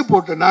ரெட்டு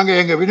போட்டு, நாங்க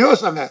எங்க விநியோக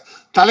சங்க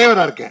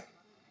தலைவராக இருக்கேன்,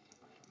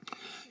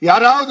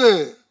 யாராவது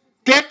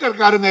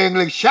தியேட்டர்காரங்க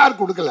எங்களுக்கு ஷேர்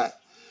கொடுக்கல,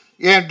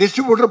 என்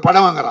டிஸ்ட்ரிபியூட்டர்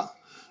படம் வாங்குறான்,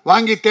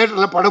 வாங்கி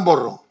தியேட்டரில் படம்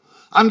போடுறோம்,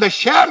 அந்த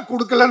ஷேர்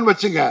கொடுக்கலன்னு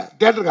வச்சுங்க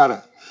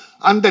தியேட்டருக்காரன்,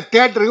 அந்த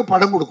தியேட்டருக்கு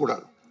படம்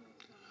கொடுக்கக்கூடாது.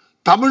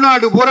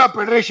 தமிழ்நாடு பூரா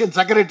ஃபெடரேஷன்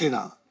செக்ரட்டரி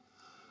தான்.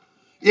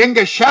 எங்க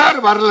ஷேர்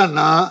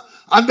வரலன்னா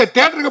அந்த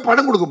தியேட்டருக்கு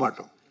படம் கொடுக்க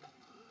மாட்டோம்.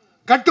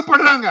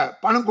 கட்டுப்படுறாங்க,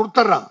 பணம்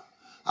கொடுத்துட்றாங்க.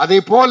 அதே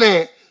போல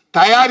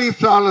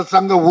தயாரிப்பாளர்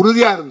சங்கம்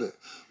உறுதியா இருந்து,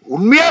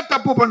 உண்மையா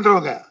தப்பு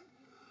பண்றவங்க,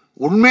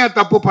 உண்மையா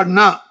தப்பு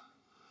பண்ணா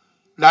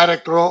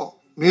டைரக்டரோ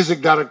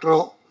மியூசிக் டைரக்டரோ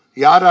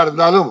யாரா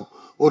இருந்தாலும்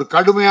ஒரு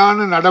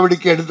கடுமையான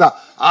நடவடிக்கை எடுத்தா,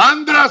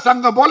 ஆந்திரா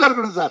சங்கம் போல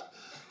இருக்கணும் சார்.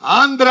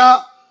 ஆந்திரா,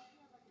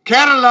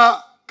 கேரளா,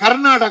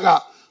 கர்நாடகா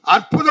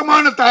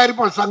அற்புதமான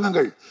தயாரிப்பாளர்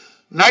சங்கங்கள்.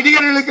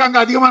 நடிகர்களுக்கு அங்கே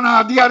அதிகமான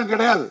அதிகாரம்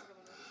கிடையாது.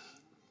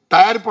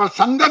 தயாரிப்பாளர்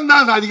சங்கம்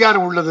தான் அந்த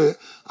அதிகாரம் உள்ளது.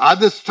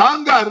 அது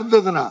ஸ்ட்ராங்கா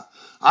இருந்ததுன்னா,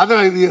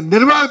 அதில்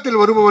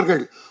நிர்வாகத்தில்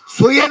வருபவர்கள்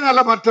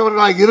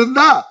சுயநலமற்றவர்களாக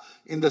இருந்தா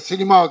இந்த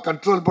சினிமாவை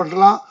கண்ட்ரோல்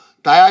பண்ணலாம்,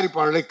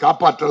 தயாரிப்பாளரை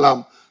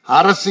காப்பாற்றலாம்.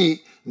 அரசி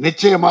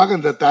நிச்சயமாக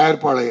இந்த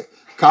தயாரிப்பாளரை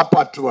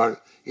காப்பாற்றுவாள்.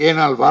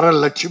 ஏனால்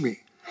வரலட்சுமி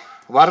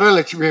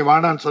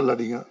வேணான்னு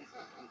சொல்லாதீங்க.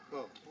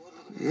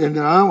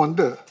 ஏன்னா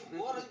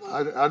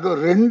அது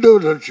 2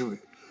 லட்சுமி,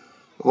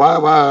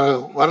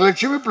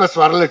 வரலட்சுமி பிளஸ்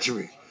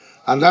வரலட்சுமி.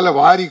 அதனால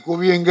வாரி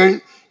குவியங்கள்.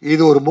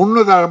 இது ஒரு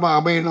முன்னுதாரணமாக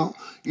அமையணும்.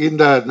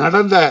 இந்த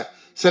நடந்த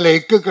சில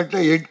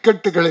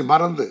இக்கட்டுகளை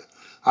மறந்து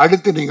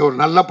அடுத்து நீங்கள் ஒரு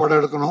நல்ல படம்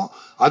எடுக்கணும்.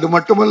 அது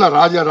மட்டுமல்ல,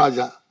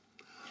 ராஜா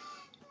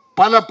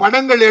பல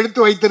படங்கள் எடுத்து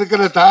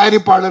வைத்திருக்கிற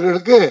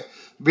தயாரிப்பாளர்களுக்கு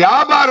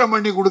வியாபாரம்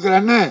பண்ணி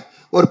கொடுக்குறேன்னு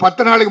ஒரு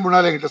 10 நாளைக்கு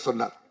முன்னாலே என்கிட்ட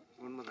சொன்னார்.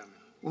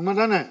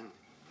 உண்மைதானே?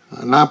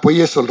 நான்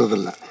பொய்யே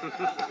சொல்றதில்ல.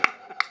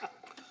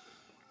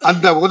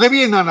 அந்த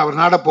உதவியை நான்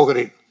அவர் நாட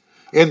போகிறேன்.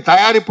 என்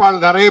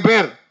தயாரிப்பாளர் நிறைய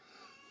பேர்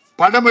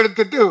படம்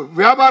எடுத்துட்டு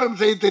வியாபாரம்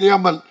செய்ய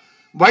தெரியாமல்,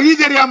 வழி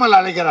தெரியாமல்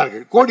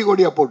அழைக்கிறார்கள்,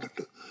 கோடியா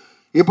போட்டுட்டு.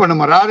 இப்போ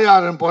நம்ம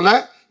ராஜாரன் போல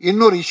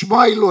இன்னொரு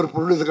இஸ்மாயில் ஒரு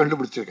பொருள்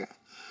கண்டுபிடிச்சிருக்கேன்.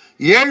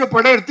 7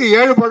 படம் எடுத்து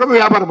 7 படம்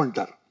வியாபாரம்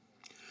பண்ணிட்டார்.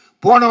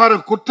 போன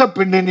வாரம் குற்ற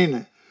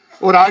பின்னணின்னு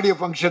ஒரு ஆடியோ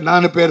ஃபங்க்ஷன்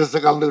நானும் பேரரசு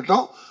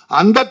கலந்துக்கிட்டோம்.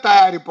 அந்த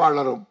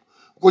தயாரிப்பாளரும்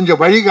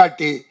கொஞ்சம்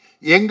வழிகாட்டி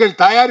எங்கள்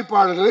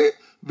தயாரிப்பாளர்கள்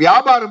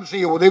வியாபாரம்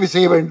செய்ய உதவி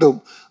செய்ய வேண்டும்.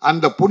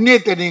 அந்த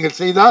புண்ணியத்தை நீங்கள்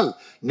செய்தால்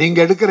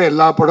நீங்கள் எடுக்கிற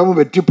எல்லா படமும்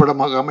வெற்றி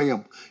படமாக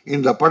அமையும்.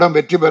 இந்த படம்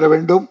வெற்றி பெற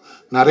வேண்டும்,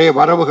 நிறைய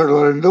வரவுகள்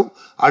வர வேண்டும்,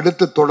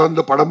 அடுத்து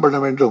தொடர்ந்து படம் பண்ண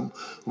வேண்டும்.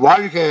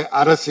 வாழ்க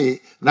அரசி.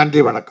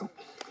 நன்றி, வணக்கம்.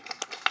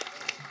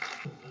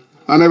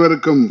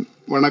 அனைவருக்கும்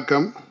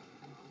வணக்கம்.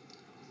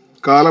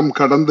 காலம்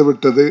கடந்து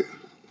விட்டது.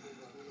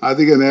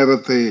 அதிக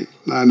நேரத்தை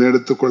நான்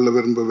எடுத்துக்கொள்ள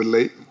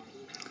விரும்பவில்லை.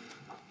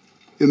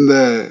 இந்த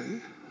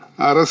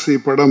அரசி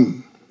படம்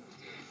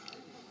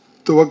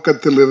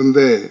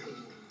துவக்கத்திலிருந்தே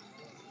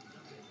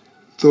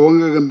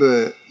துவங்குகின்ற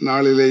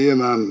நாளிலேயே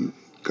நான்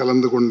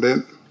கலந்து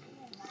கொண்டேன்.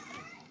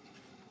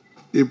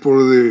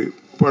 இப்பொழுது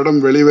படம்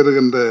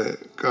வெளிவருகின்ற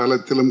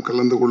காலத்திலும்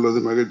கலந்து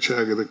கொள்வது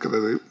மகிழ்ச்சியாக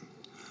இருக்கிறது.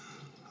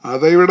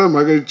 அதைவிட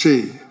மகிழ்ச்சி,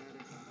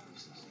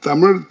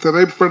 தமிழ்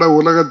திரைப்பட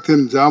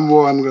உலகத்தின்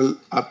ஜாம்பவான்கள்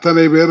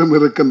அத்தனை பேரும்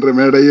இருக்கின்ற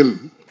மேடையில்.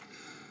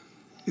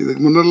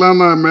 இதுக்கு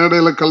முன்னெல்லாம் நான்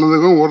மேடையில்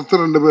கலந்துக்கும்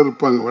 1-2 பேர்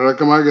இருப்பாங்க.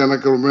 வழக்கமாக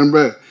எனக்கு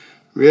ரொம்ப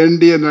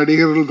வேண்டிய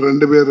நடிகர்கள்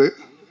 2 பேர்,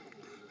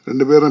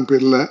 2 பேரும் இப்போ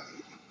இல்லை.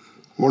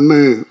 ஒன்று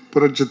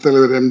புரட்சித்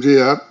தலைவர்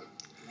எம்ஜிஆர்,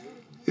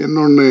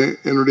 இன்னொன்று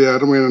என்னுடைய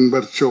அருமை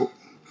நண்பர் ஷோ.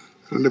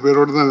 2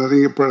 பேரோடு தான்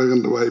நெருங்கி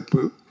பழகின்ற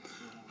வாய்ப்பு.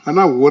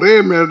 ஆனால் ஒரே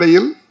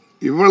மேடையில்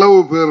இவ்வளவு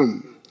பேரும்,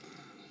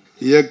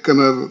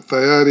 இயக்குனர்,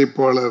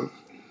 தயாரிப்பாளர்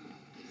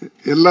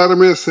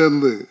எல்லாருமே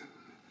சேர்ந்து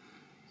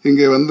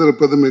இங்கே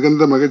வந்திருப்பது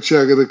மிகுந்த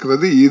மகிழ்ச்சியாக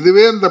இருக்கிறது.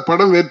 இதுவே இந்த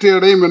படம் வெற்றி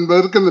அடையும்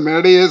என்பதற்கு இந்த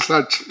மேடையே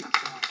சாட்சி.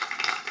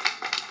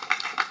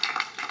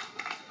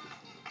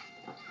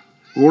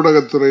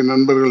 ஊடகத்துறை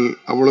நண்பர்கள்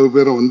அவ்வளவு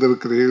பேரும்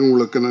வந்திருக்கிறீர்கள்.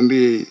 உங்களுக்கு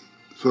நன்றியை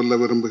சொல்ல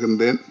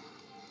விரும்புகின்றேன்.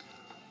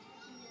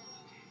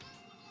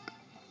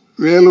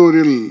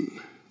 வேலூரில்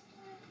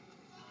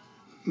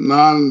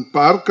நான்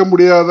பார்க்க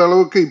முடியாத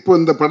அளவுக்கு, இப்போ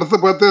இந்த படத்தை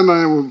பார்த்து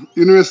நான்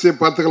யூனிவர்சிட்டியை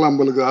பார்த்துக்கலாம்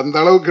போலுக்கு, அந்த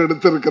அளவுக்கு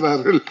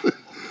எடுத்திருக்கிறார்கள்.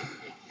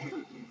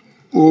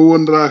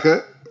 ஒவ்வொன்றாக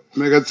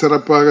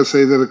மிகச்சிறப்பாக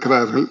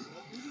செய்திருக்கிறார்கள்.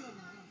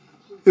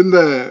 இந்த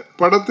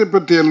படத்தை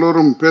பற்றி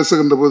எல்லோரும்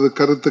பேசுகின்ற போது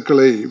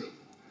கருத்துக்களை,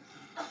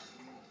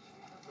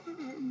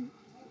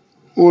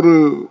 ஒரு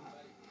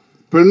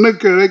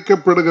பெண்ணுக்கு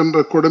இழைக்கப்படுகின்ற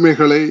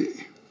கொடுமைகளை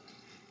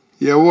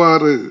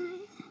எவ்வாறு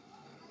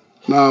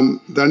நாம்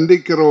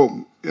தண்டிக்கிறோம்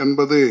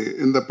என்பது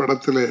இந்த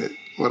படத்திலே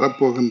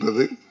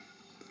வரப்போகின்றது.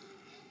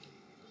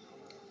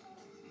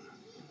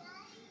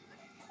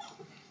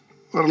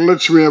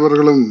 வரலட்சுமி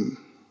அவர்களும்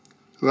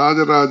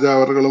ராஜராஜா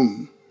அவர்களும்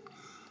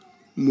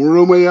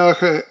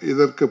முழுமையாக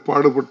இதற்கு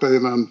பாடுபட்டதை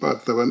நான்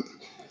பார்த்தவன்.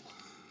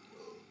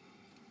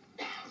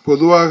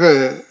 பொதுவாக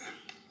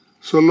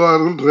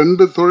சொல்வார்கள்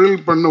 2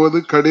 தொழில் பண்ணுவது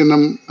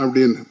கடினம்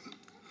அப்படின்னு.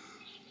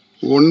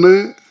 ஒன்று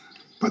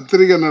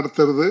பத்திரிகை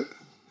நடத்துறது,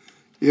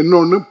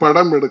 இன்னொன்று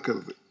படம்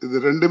எடுக்கிறது. இது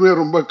 2மே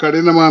ரொம்ப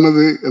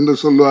கடினமானது என்று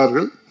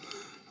சொல்வார்கள்.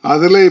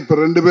 அதில் இப்போ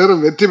 2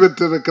 பேரும் வெற்றி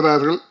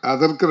பெற்றிருக்கிறார்கள்.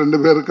 அதற்கு 2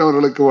 பேருக்கும்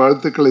அவர்களுக்கு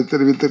வாழ்த்துக்களை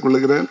தெரிவித்துக்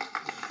கொள்கிறேன்.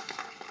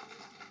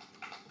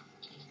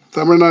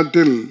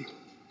 தமிழ்நாட்டில்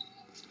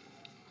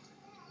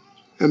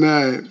என்னை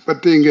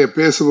பற்றி இங்கே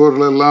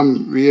பேசுபவர்கள் எல்லாம்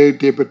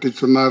விஐடியை பற்றி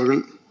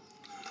சொன்னார்கள்.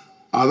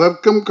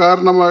 அதற்கும்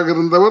காரணமாக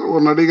இருந்தவர்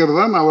ஒரு நடிகர்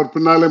தான். அவர்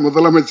பின்னாலே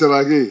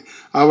முதலமைச்சராகி,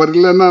 அவர்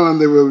இல்லைன்னா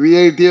அந்த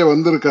விஐடியே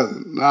வந்திருக்காது.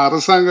 நான்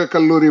அரசாங்க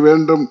கல்லூரி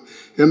வேண்டும்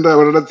என்று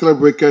அவரிடத்தில்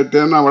போய்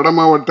கேட்டேன். நான் வட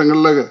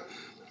மாவட்டங்களில்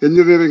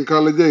என்ஜினியரிங்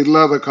காலேஜே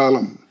இல்லாத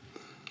காலம்.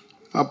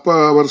 அப்போ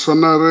அவர்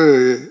சொன்னார்,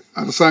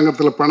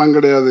 அரசாங்கத்தில் பணம்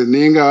கிடையாது,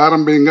 நீங்கள்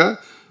ஆரம்பிங்க,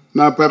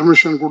 நான்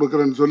பெர்மிஷன்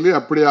கொடுக்குறேன்னு சொல்லி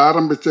அப்படி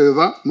ஆரம்பித்தது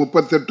தான்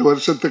 38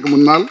 வருஷத்துக்கு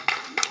முன்னால்.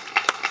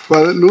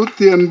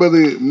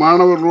 180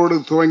 மாணவர்களோடு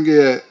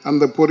துவங்கிய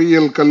அந்த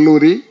பொறியியல்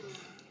கல்லூரி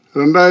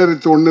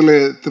 2001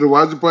 திரு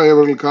வாஜ்பாய்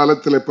அவர்கள்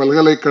காலத்தில்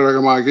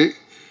பல்கலைக்கழகமாகி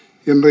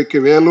இன்றைக்கு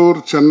வேலூர்,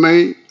 சென்னை,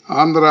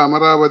 ஆந்திரா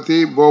அமராவதி,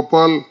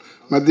 போபால்,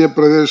 மத்திய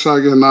பிரதேஷ்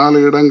ஆகிய 4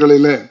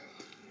 இடங்களிலே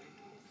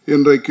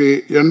இன்றைக்கு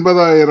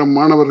 80,000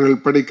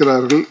 மாணவர்கள்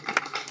படிக்கிறார்கள்.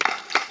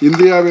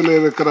 இந்தியாவில்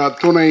இருக்கிற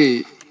அத்துணை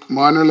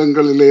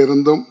மாநிலங்களிலே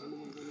இருந்தும்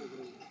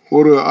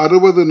ஒரு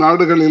 60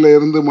 நாடுகளிலே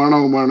இருந்து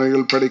மாணவ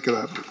மாணவிகள்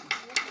படிக்கிறார்கள்.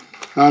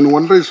 நான்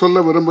ஒன்றை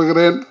சொல்ல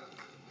விரும்புகிறேன்.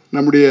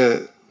 நம்முடைய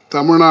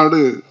தமிழ்நாடு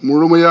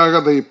முழுமையாக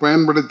அதை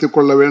பயன்படுத்தி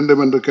கொள்ள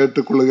வேண்டும் என்று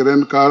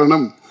கேட்டுக்கொள்கிறேன்.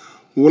 காரணம்,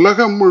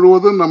 உலகம்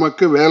முழுவதும்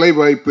நமக்கு வேலை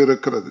வாய்ப்பு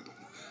இருக்கிறது.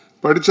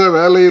 படித்தா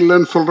வேலை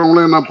இல்லைன்னு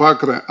சொல்கிறவங்களையும் நான்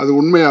பார்க்குறேன். அது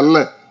உண்மை அல்ல.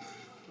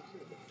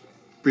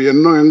 இப்போ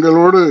இன்னும்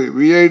எங்களோடு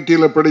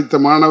விஐடியில் படித்த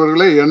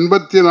மாணவர்களே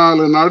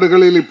 84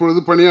 நாடுகளில்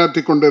இப்பொழுது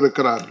பணியாற்றி கொண்டு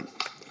இருக்கிறார்கள்.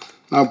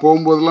 நான்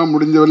போகும்போதெல்லாம்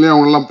முடிஞ்ச வரையும்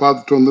அவங்களெல்லாம்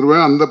பார்த்துட்டு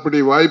வந்துடுவேன். அந்தப்படி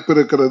வாய்ப்பு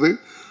இருக்கிறது.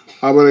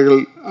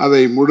 அவர்கள்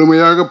அதை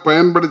முழுமையாக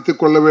பயன்படுத்தி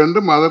கொள்ள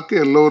வேண்டும். அதற்கு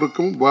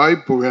எல்லோருக்கும்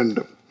வாய்ப்பு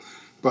வேண்டும்.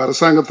 இப்போ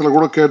அரசாங்கத்தில்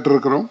கூட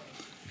கேட்டிருக்கிறோம்.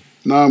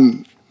 நாம்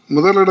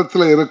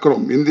முதலிடத்தில்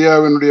இருக்கிறோம்.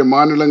 இந்தியாவினுடைய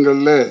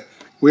மாநிலங்களில்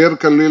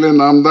உயர்கல்வியில்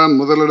நாம் தான்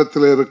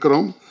முதலிடத்தில்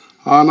இருக்கிறோம்.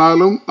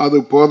 ஆனாலும் அது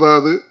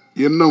போதாது.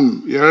 இன்னும்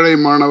ஏழை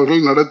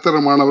மாணவர்கள், நடுத்தர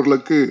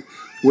மாணவர்களுக்கு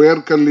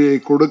உயர்கல்வியை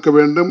கொடுக்க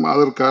வேண்டும்.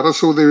 அதற்கு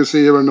அரசு உதவி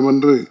செய்ய வேண்டும்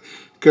என்று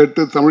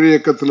கேட்டு தமிழ்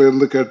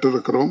இயக்கத்திலிருந்து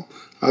கேட்டிருக்கிறோம்.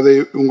 அதை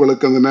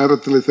உங்களுக்கு அந்த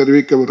நேரத்தில்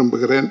தெரிவிக்க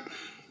விரும்புகிறேன்.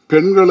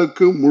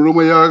 பெண்களுக்கு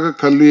முழுமையாக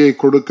கல்வியை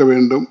கொடுக்க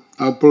வேண்டும்.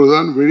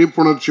 அப்பொழுதுதான்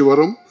விழிப்புணர்ச்சி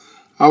வரும்.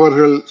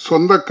 அவர்கள்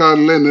சொந்த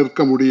காலில்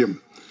நிற்க முடியும்.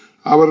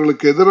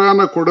 அவர்களுக்கு எதிரான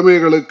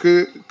கொடுமைகளுக்கு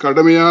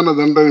கடுமையான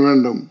தண்டனை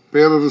வேண்டும்.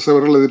 பேரரசு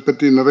அவர்கள் அதை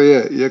பற்றி நிறைய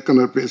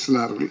இயக்குனர்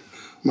பேசினார்கள்.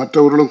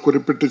 மற்றவர்களும்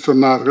குறிப்பிட்டு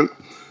சொன்னார்கள்.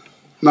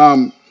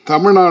 நாம்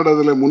தமிழ்நாடு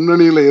அதில்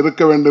முன்னணியில்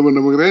இருக்க வேண்டும்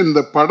என்கிறேன்.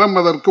 இந்த படம்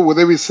அதற்கு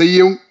உதவி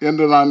செய்யும்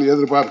என்று நான்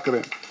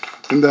எதிர்பார்க்கிறேன்.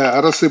 இந்த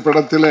அரசு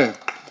படத்தில்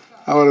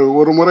அவர்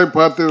ஒரு முறை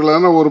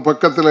பார்த்தீர்களான ஒரு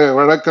பக்கத்தில்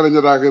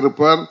வழக்கறிஞராக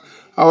இருப்பார்.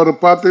 அவர்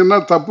பார்த்தீங்கன்னா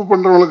தப்பு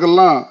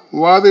பண்ணுறவங்களுக்கெல்லாம்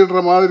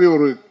வாதிடுற மாதிரி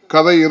ஒரு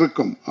கதை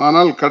இருக்கும்.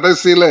 ஆனால்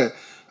கடைசியில்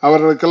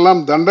அவர்களுக்கெல்லாம்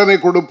தண்டனை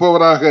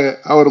கொடுப்பவராக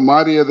அவர்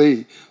மாறியதை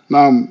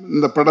நாம்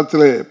இந்த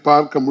படத்தில்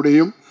பார்க்க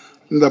முடியும்.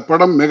 இந்த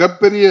படம்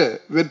மிகப்பெரிய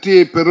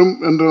வெற்றியை பெறும்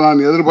என்று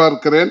நான்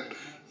எதிர்பார்க்கிறேன்.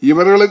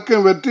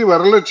 இவர்களுக்கும் வெற்றி,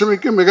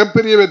 வரலட்சுமிக்கு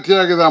மிகப்பெரிய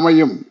வெற்றியாக இது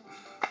அமையும்.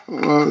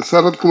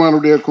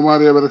 சரத்குமாருடைய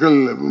குமாரி அவர்கள்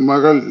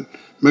மகள்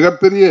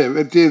மிகப்பெரிய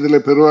வெற்றியை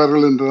இதில்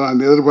பெறுவார்கள் என்று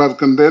நான்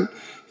எதிர்பார்க்கின்றேன்.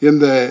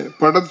 இந்த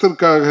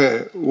படத்திற்காக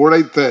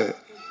உழைத்த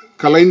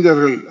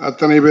கலைஞர்கள்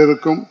அத்தனை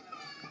பேருக்கும்,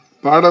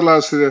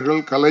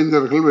 பாடலாசிரியர்கள்,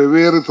 கலைஞர்கள்,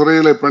 வெவ்வேறு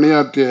துறையில்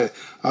பணியாற்றிய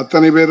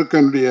அத்தனை பேருக்கு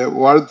என்னுடைய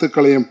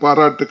வாழ்த்துக்களையும்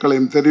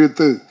பாராட்டுக்களையும்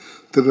தெரிவித்து,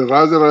 திரு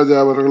ராஜராஜா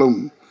அவர்களும்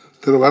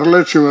திரு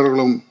வரலட்சுமி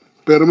அவர்களும்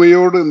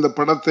பெருமையோடு இந்த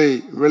படத்தை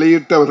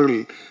வெளியிட்டவர்கள்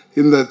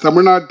இந்த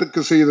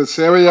தமிழ்நாட்டுக்கு செய்த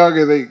சேவையாக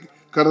இதை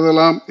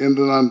கருதலாம்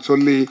என்று நான்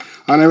சொல்லி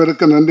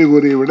அனைவருக்கும் நன்றி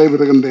கூறி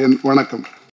விடைபெறுகின்றேன். வணக்கம்.